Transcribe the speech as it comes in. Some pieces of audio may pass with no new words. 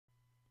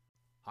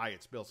Hi,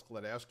 it's Bill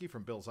Skladowski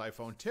from Bill's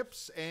iPhone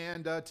Tips,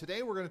 and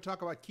today we're going to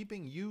talk about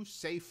keeping you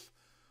safe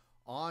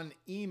on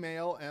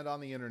email and on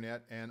the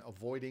internet and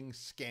avoiding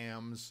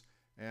scams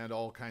and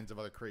all kinds of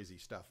other crazy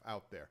stuff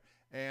out there.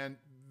 And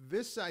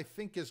this, I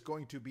think, is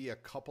going to be a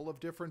couple of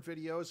different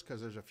videos because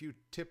there's a few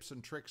tips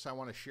and tricks I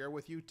want to share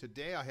with you.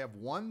 Today, I have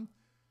one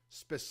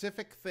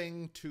specific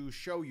thing to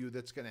show you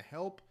that's going to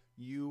help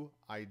you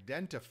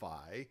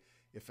identify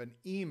if an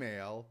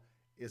email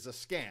is a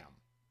scam.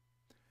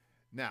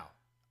 Now,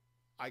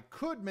 I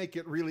could make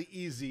it really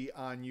easy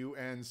on you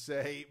and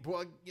say,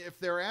 well, if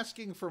they're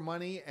asking for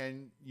money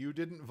and you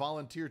didn't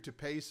volunteer to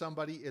pay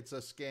somebody, it's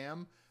a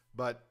scam,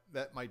 but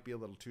that might be a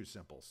little too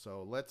simple.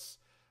 So let's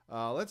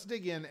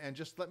dig in and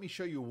just let me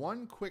show you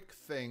one quick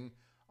thing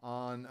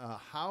on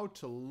how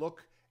to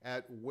look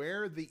at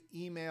where the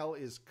email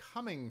is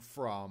coming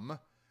from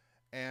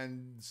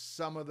and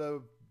some of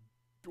the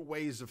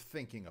ways of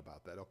thinking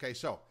about that. Okay,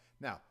 so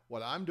now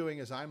what I'm doing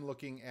is I'm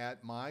looking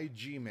at my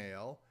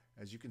Gmail.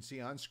 As you can see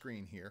on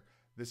screen here,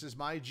 this is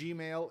my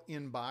Gmail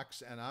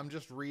inbox, and I'm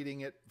just reading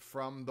it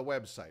from the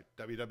website,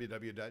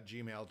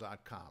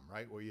 www.gmail.com,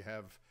 right? Where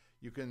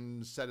you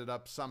can set it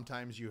up.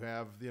 Sometimes you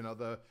have,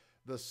 the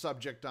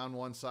subject on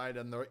one side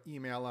and the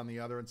email on the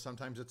other, and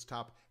sometimes it's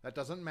top. That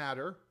doesn't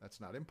matter. That's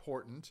not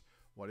important.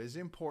 What is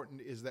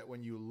important is that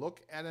when you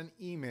look at an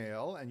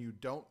email and you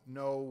don't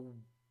know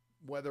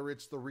whether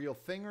it's the real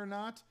thing or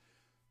not,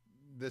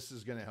 this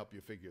is going to help you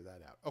figure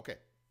that out. Okay.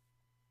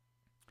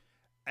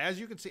 As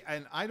you can see,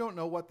 and I don't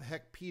know what the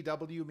heck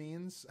PW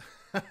means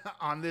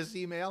on this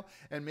email,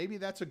 and maybe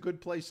that's a good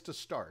place to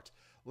start.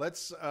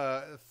 Let's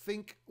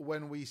think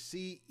when we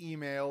see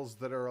emails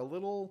that are a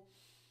little,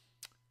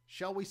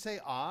 shall we say,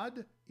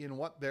 odd in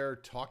what they're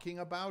talking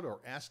about or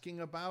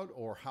asking about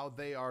or how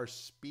they are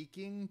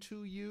speaking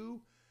to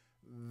you.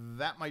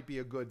 That might be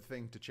a good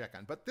thing to check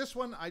on. But this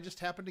one I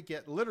just happened to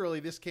get, literally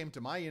this came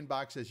to my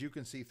inbox, as you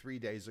can see, 3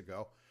 days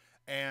ago,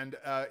 and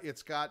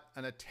it's got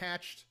an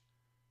attached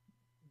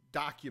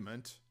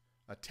document,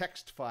 a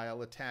text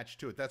file attached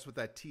to it. That's what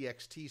that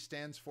TXT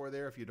stands for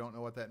there. If you don't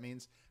know what that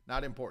means,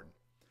 not important.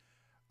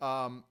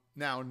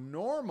 Now,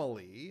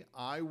 normally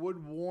I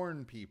would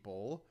warn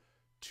people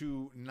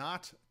to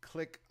not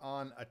click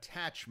on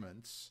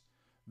attachments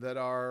that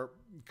are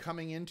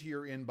coming into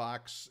your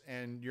inbox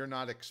and you're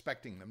not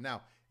expecting them.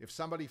 Now, if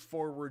somebody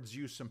forwards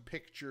you some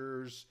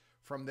pictures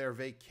from their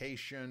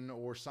vacation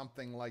or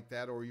something like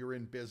that, or you're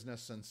in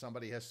business and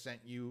somebody has sent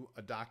you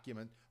a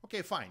document,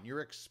 okay, fine. You're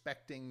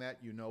expecting that,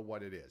 you know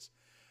what it is.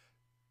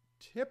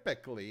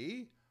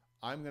 Typically,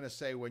 I'm going to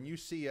say when you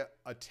see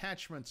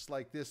attachments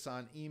like this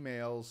on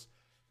emails,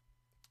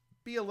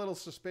 be a little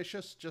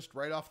suspicious just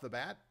right off the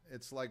bat.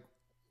 It's like,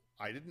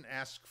 I didn't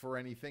ask for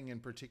anything in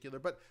particular,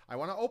 but I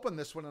want to open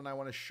this one and I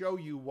want to show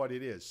you what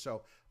it is.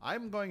 So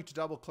I'm going to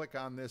double click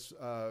on this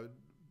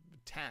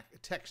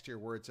text here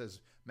where it says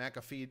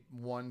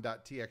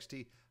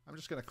McAfee1.txt. I'm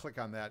just going to click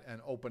on that and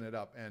open it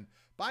up. And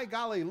by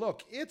golly,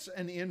 look, it's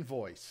an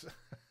invoice.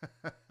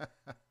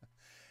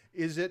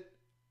 Is it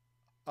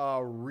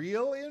a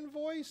real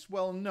invoice?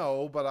 Well,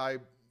 no,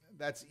 but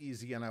that's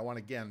easy. And I want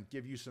to, again,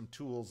 give you some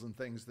tools and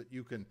things that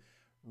you can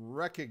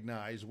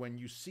recognize when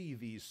you see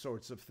these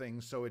sorts of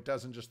things so it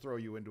doesn't just throw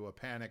you into a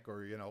panic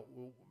or,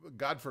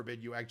 God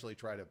forbid you actually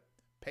try to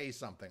pay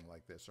something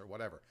like this or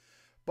whatever.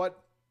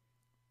 But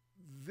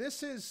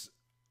this is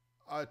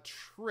a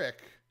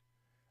trick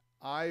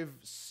I've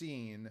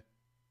seen,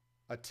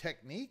 a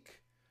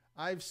technique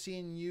I've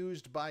seen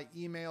used by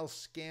email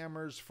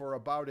scammers for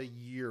about a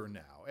year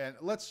now. And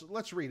let's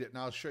read it and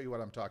I'll show you what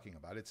I'm talking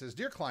about. It says,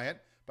 "Dear client,"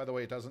 by the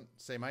way, it doesn't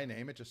say my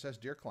name, it just says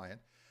 "Dear client.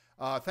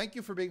 Thank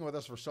you for being with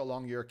us for so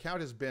long. Your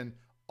account has been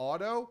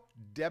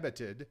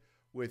auto-debited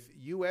with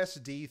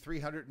USD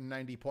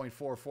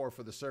 390.44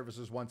 for the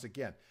services once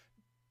again."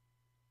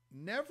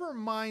 Never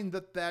mind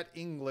that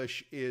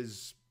English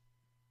is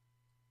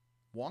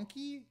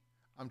wonky.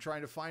 I'm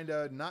trying to find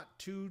a not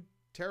too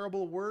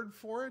terrible word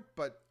for it,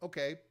 but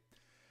okay.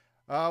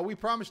 "We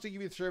promise to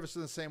give you the service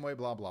in the same way,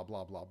 blah, blah,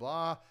 blah, blah,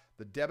 blah.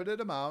 The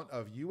debited amount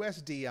of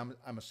USD,"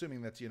 I'm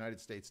assuming that's United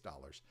States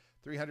dollars,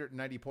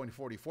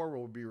 390.44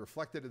 will be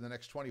reflected in the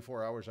next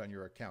 24 hours on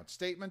your account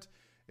statement.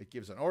 It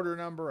gives an order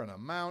number, an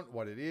amount,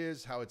 what it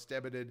is, how it's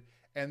debited.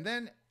 And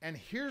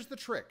here's the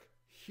trick.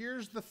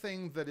 Here's the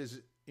thing that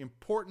is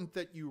important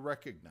that you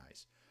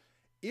recognize.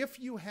 If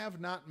you have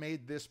not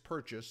made this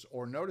purchase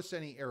or notice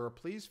any error,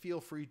 please feel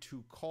free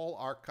to call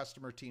our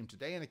customer team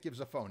today, and it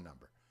gives a phone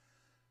number.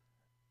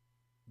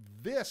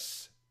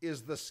 This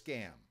is the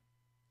scam.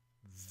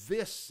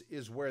 This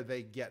is where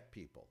they get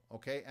people,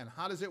 okay? And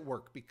how does it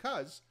work?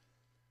 Because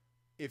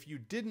if you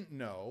didn't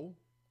know,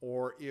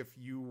 or if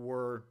you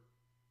were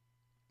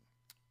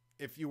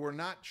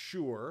not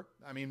sure,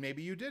 I mean,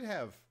 maybe you did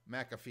have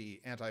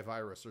McAfee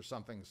antivirus or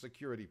something,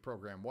 security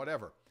program,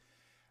 whatever,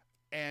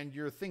 and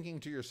you're thinking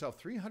to yourself,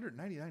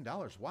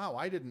 $399, wow,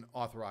 I didn't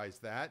authorize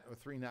that, or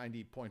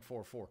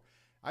 390.44,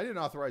 I didn't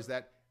authorize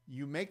that.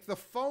 You make the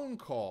phone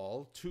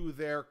call to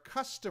their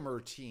customer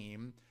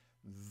team.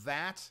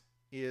 That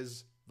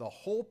is the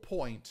whole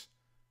point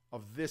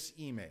of this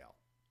email,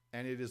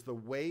 and it is the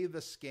way the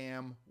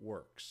scam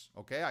works.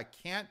 Okay, I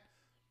can't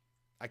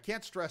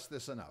stress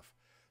this enough,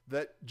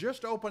 that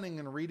just opening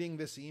and reading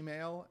this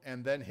email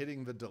and then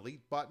hitting the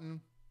delete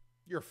button,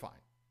 you're fine.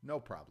 No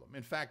problem.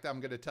 In fact, I'm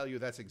going to tell you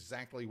that's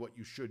exactly what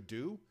you should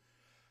do.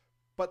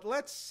 But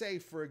let's say,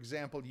 for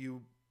example,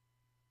 you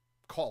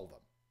call them.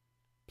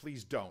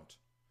 Please don't.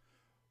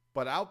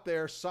 But out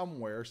there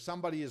somewhere,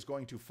 somebody is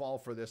going to fall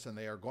for this, and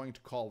they are going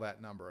to call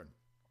that number. And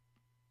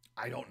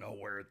I don't know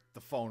where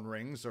the phone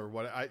rings or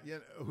what.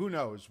 Who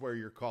knows where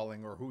you're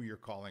calling or who you're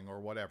calling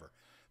or whatever.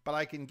 But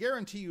I can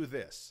guarantee you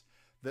this,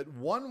 that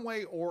one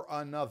way or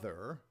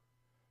another,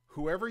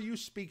 whoever you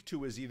speak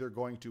to is either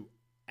going to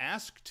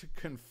ask to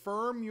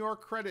confirm your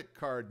credit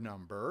card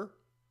number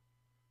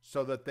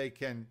so that they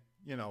can,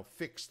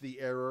 fix the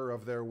error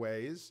of their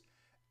ways,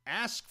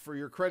 ask for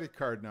your credit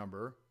card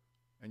number,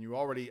 and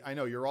I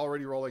know you're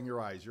already rolling your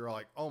eyes. You're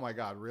like, oh my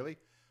God, really?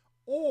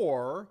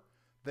 Or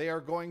they are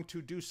going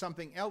to do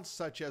something else,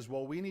 such as,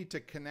 well, we need to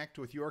connect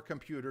with your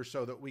computer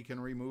so that we can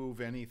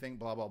remove anything,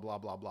 blah, blah, blah,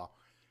 blah, blah.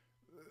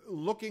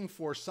 Looking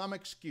for some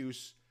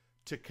excuse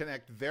to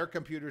connect their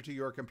computer to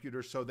your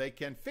computer so they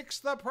can fix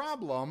the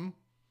problem.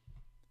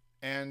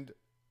 And,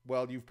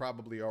 well, you've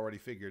probably already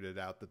figured it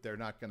out that they're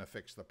not going to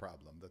fix the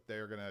problem, that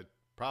they're going to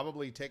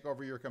probably take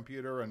over your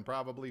computer and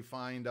probably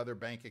find other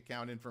bank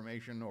account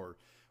information or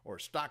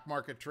stock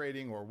market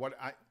trading or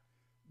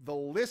the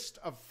list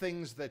of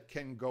things that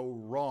can go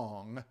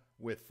wrong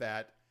with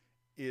that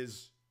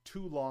is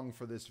too long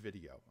for this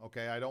video.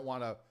 Okay. I don't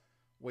want to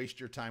waste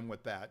your time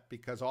with that,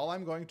 because all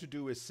I'm going to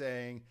do is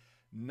saying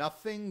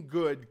nothing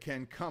good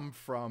can come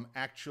from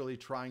actually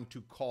trying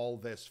to call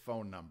this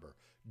phone number.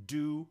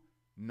 Do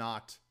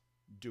not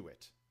do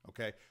it.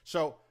 Okay.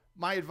 So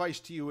my advice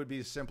to you would be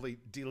to simply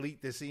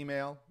delete this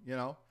email.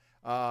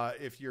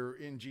 If you're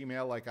in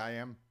Gmail like I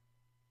am,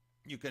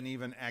 you can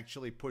even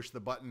actually push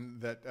the button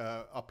that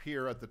up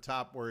here at the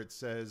top where it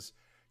says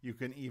you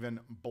can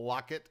even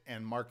block it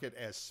and mark it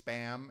as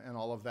spam and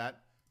all of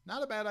that.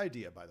 Not a bad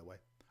idea, by the way.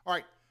 All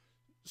right.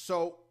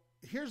 So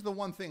here's the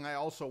one thing I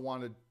also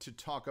wanted to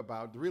talk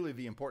about, really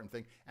the important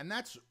thing, and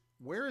that's,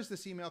 where is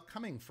this email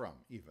coming from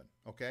even,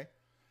 okay?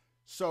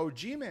 So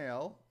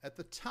Gmail at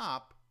the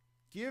top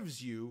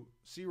gives you,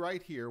 see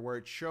right here where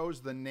it shows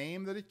the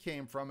name that it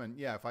came from, and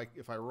yeah,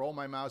 if I roll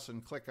my mouse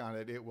and click on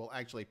it, it will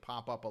actually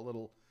pop up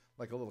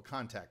like a little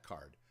contact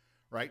card,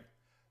 right?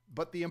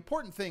 But the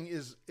important thing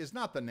is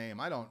not the name.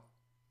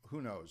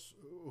 Who knows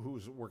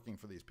who's working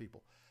for these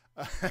people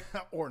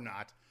or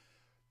not.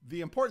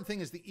 The important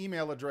thing is the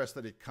email address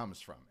that it comes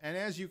from. And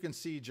as you can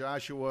see,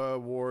 Joshua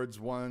Wards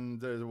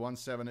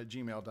 117 at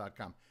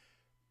gmail.com.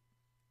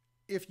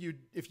 If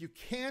you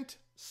can't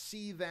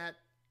see that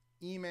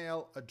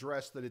email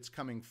address that it's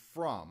coming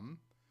from,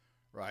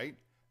 right?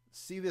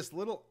 See this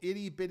little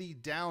itty bitty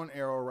down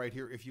arrow right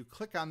here. If you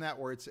click on that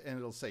and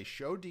it'll say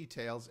show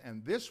details,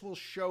 and this will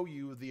show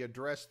you the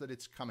address that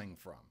it's coming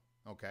from.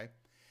 Okay.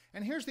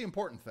 And here's the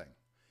important thing.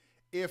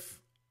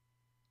 If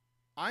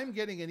I'm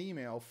getting an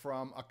email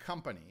from a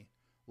company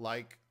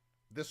like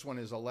this one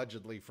is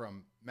allegedly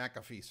from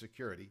McAfee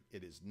Security.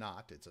 It is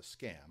not. It's a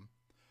scam.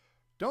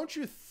 Don't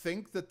you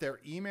think that their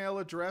email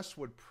address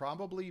would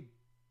probably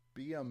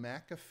be a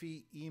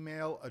McAfee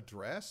email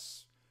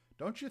address?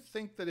 Don't you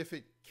think that if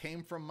it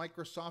came from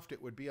Microsoft,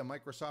 it would be a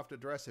Microsoft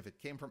address? If it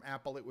came from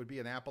Apple, it would be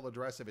an Apple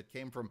address? If it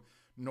came from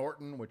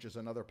Norton, which is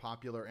another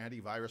popular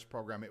antivirus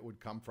program, it would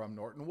come from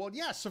Norton? Well,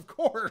 yes, of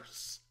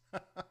course.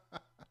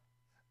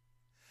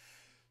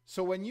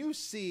 So when you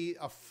see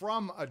a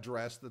from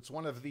address that's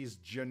one of these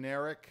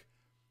generic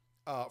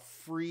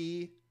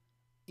free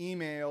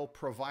email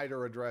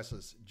provider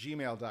addresses,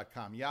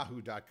 gmail.com,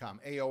 yahoo.com,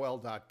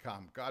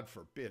 AOL.com, God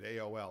forbid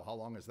AOL, how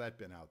long has that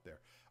been out there?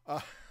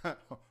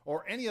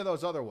 Or any of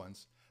those other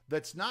ones,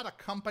 that's not a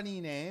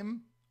company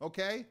name,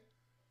 okay?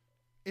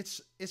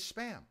 It's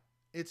spam.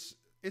 It's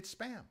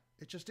spam.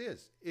 It just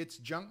is. It's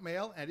junk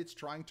mail, and it's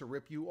trying to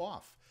rip you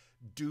off.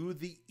 Do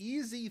the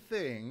easy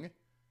thing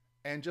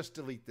and just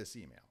delete this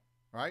email,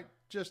 right?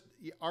 Just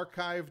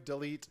archive,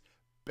 delete.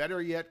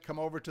 Better yet, come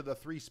over to the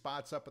 3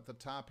 spots up at the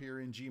top here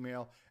in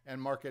Gmail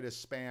and mark it as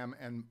spam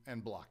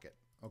and block it,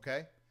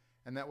 okay?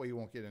 And that way you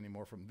won't get any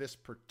more from this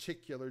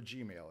particular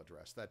Gmail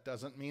address. That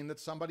doesn't mean that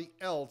somebody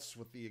else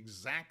with the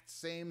exact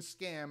same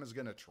scam is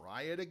going to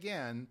try it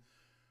again,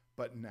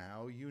 but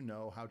now you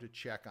know how to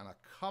check on a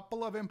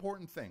couple of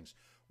important things.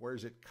 Where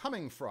is it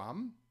coming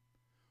from?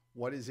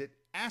 What is it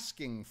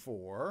asking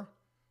for?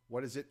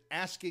 What is it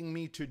asking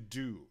me to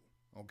do?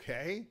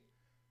 Okay?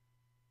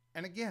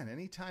 And again,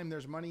 anytime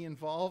there's money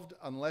involved,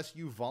 unless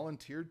you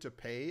volunteered to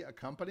pay a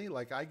company,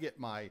 like I get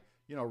my,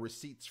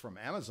 receipts from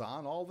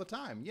Amazon all the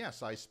time.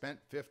 Yes, I spent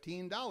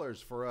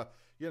 $15 for a,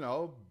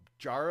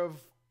 jar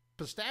of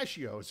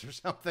pistachios or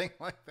something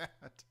like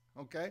that.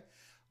 Okay?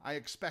 I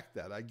expect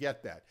that. I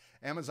get that.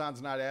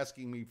 Amazon's not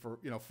asking me for,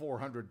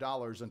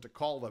 $400 and to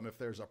call them if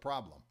there's a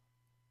problem.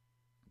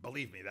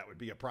 Believe me, that would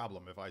be a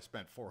problem if I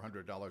spent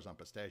 $400 on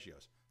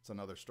pistachios. It's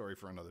another story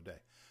for another day.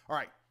 All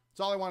right. That's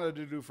all I wanted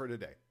to do for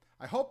today.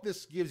 I hope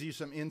this gives you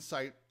some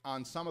insight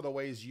on some of the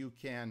ways you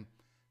can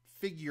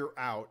figure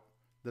out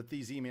that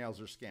these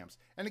emails are scams.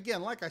 And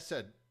again, like I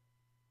said,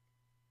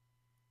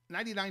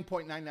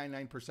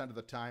 99.999% of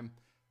the time,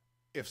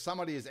 if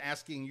somebody is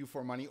asking you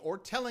for money or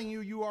telling you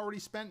you already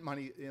spent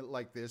money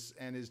like this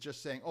and is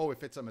just saying, oh,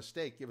 if it's a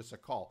mistake, give us a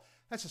call,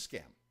 that's a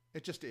scam.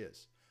 It just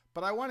is.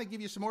 But I want to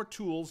give you some more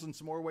tools and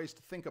some more ways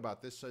to think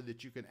about this so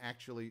that you can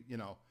actually,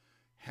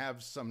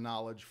 have some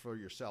knowledge for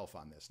yourself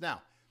on this.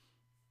 Now,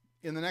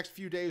 in the next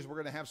few days, we're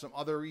going to have some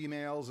other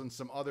emails and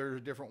some other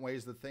different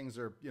ways that things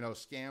are,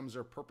 scams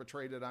are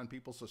perpetrated on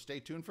people. So stay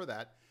tuned for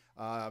that.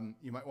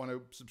 You might want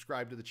to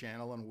subscribe to the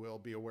channel and we'll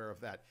be aware of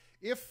that.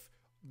 If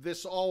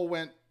this all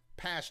went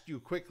past you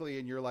quickly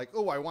and you're like,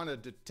 oh, I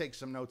wanted to take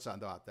some notes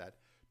about that,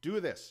 do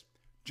this.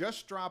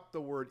 Just drop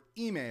the word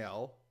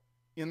email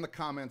in the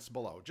comments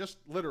below. Just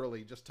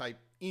literally just type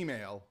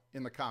email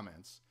in the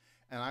comments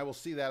and I will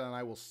see that and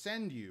I will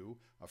send you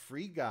a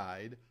free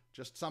guide,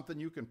 just something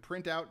you can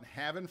print out and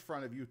have in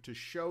front of you to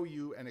show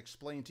you and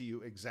explain to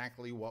you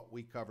exactly what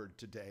we covered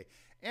today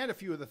and a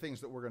few of the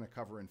things that we're going to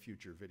cover in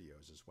future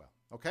videos as well.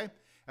 Okay?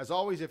 As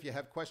always, if you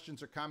have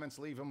questions or comments,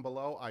 leave them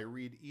below. I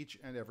read each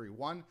and every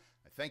one.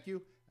 I thank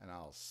you, and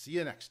I'll see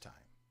you next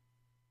time.